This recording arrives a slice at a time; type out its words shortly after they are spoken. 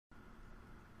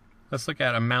Let's look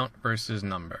at amount versus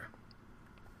number.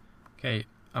 Okay,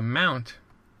 amount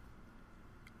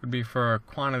would be for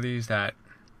quantities that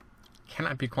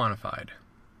cannot be quantified.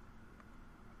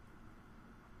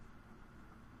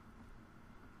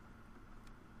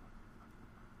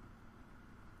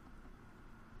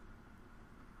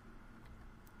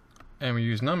 And we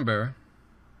use number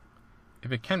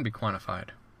if it can be quantified.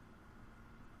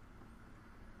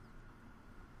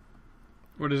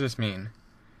 What does this mean?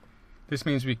 This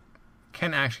means we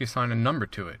can actually assign a number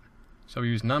to it. So we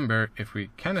use number if we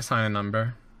can assign a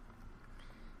number,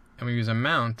 and we use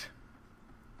amount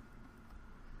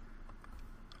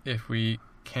if we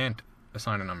can't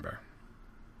assign a number.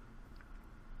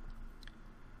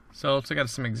 So let's look at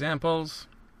some examples.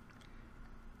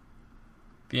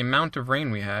 The amount of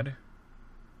rain we had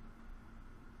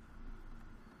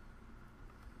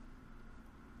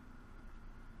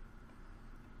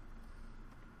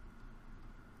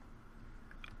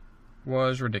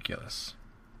was ridiculous.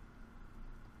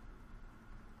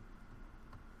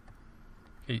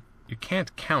 Okay, you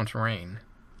can't count rain.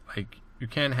 Like, you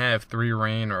can't have 3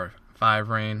 rain or 5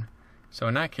 rain. So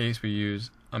in that case, we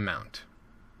use amount.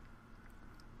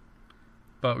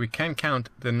 But we can count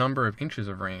the number of inches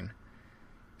of rain.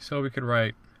 So we could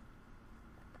write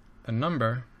the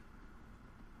number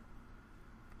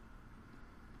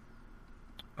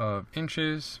of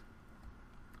inches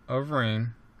of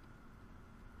rain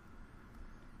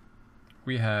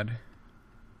we had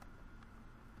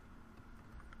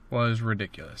was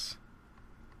ridiculous.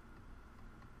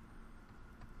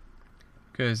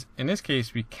 Because in this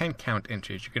case, we can count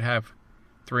inches. You could have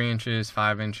 3 inches,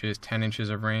 5 inches, 10 inches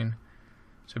of rain.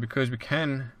 So because we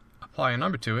can apply a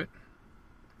number to it,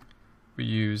 we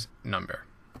use number.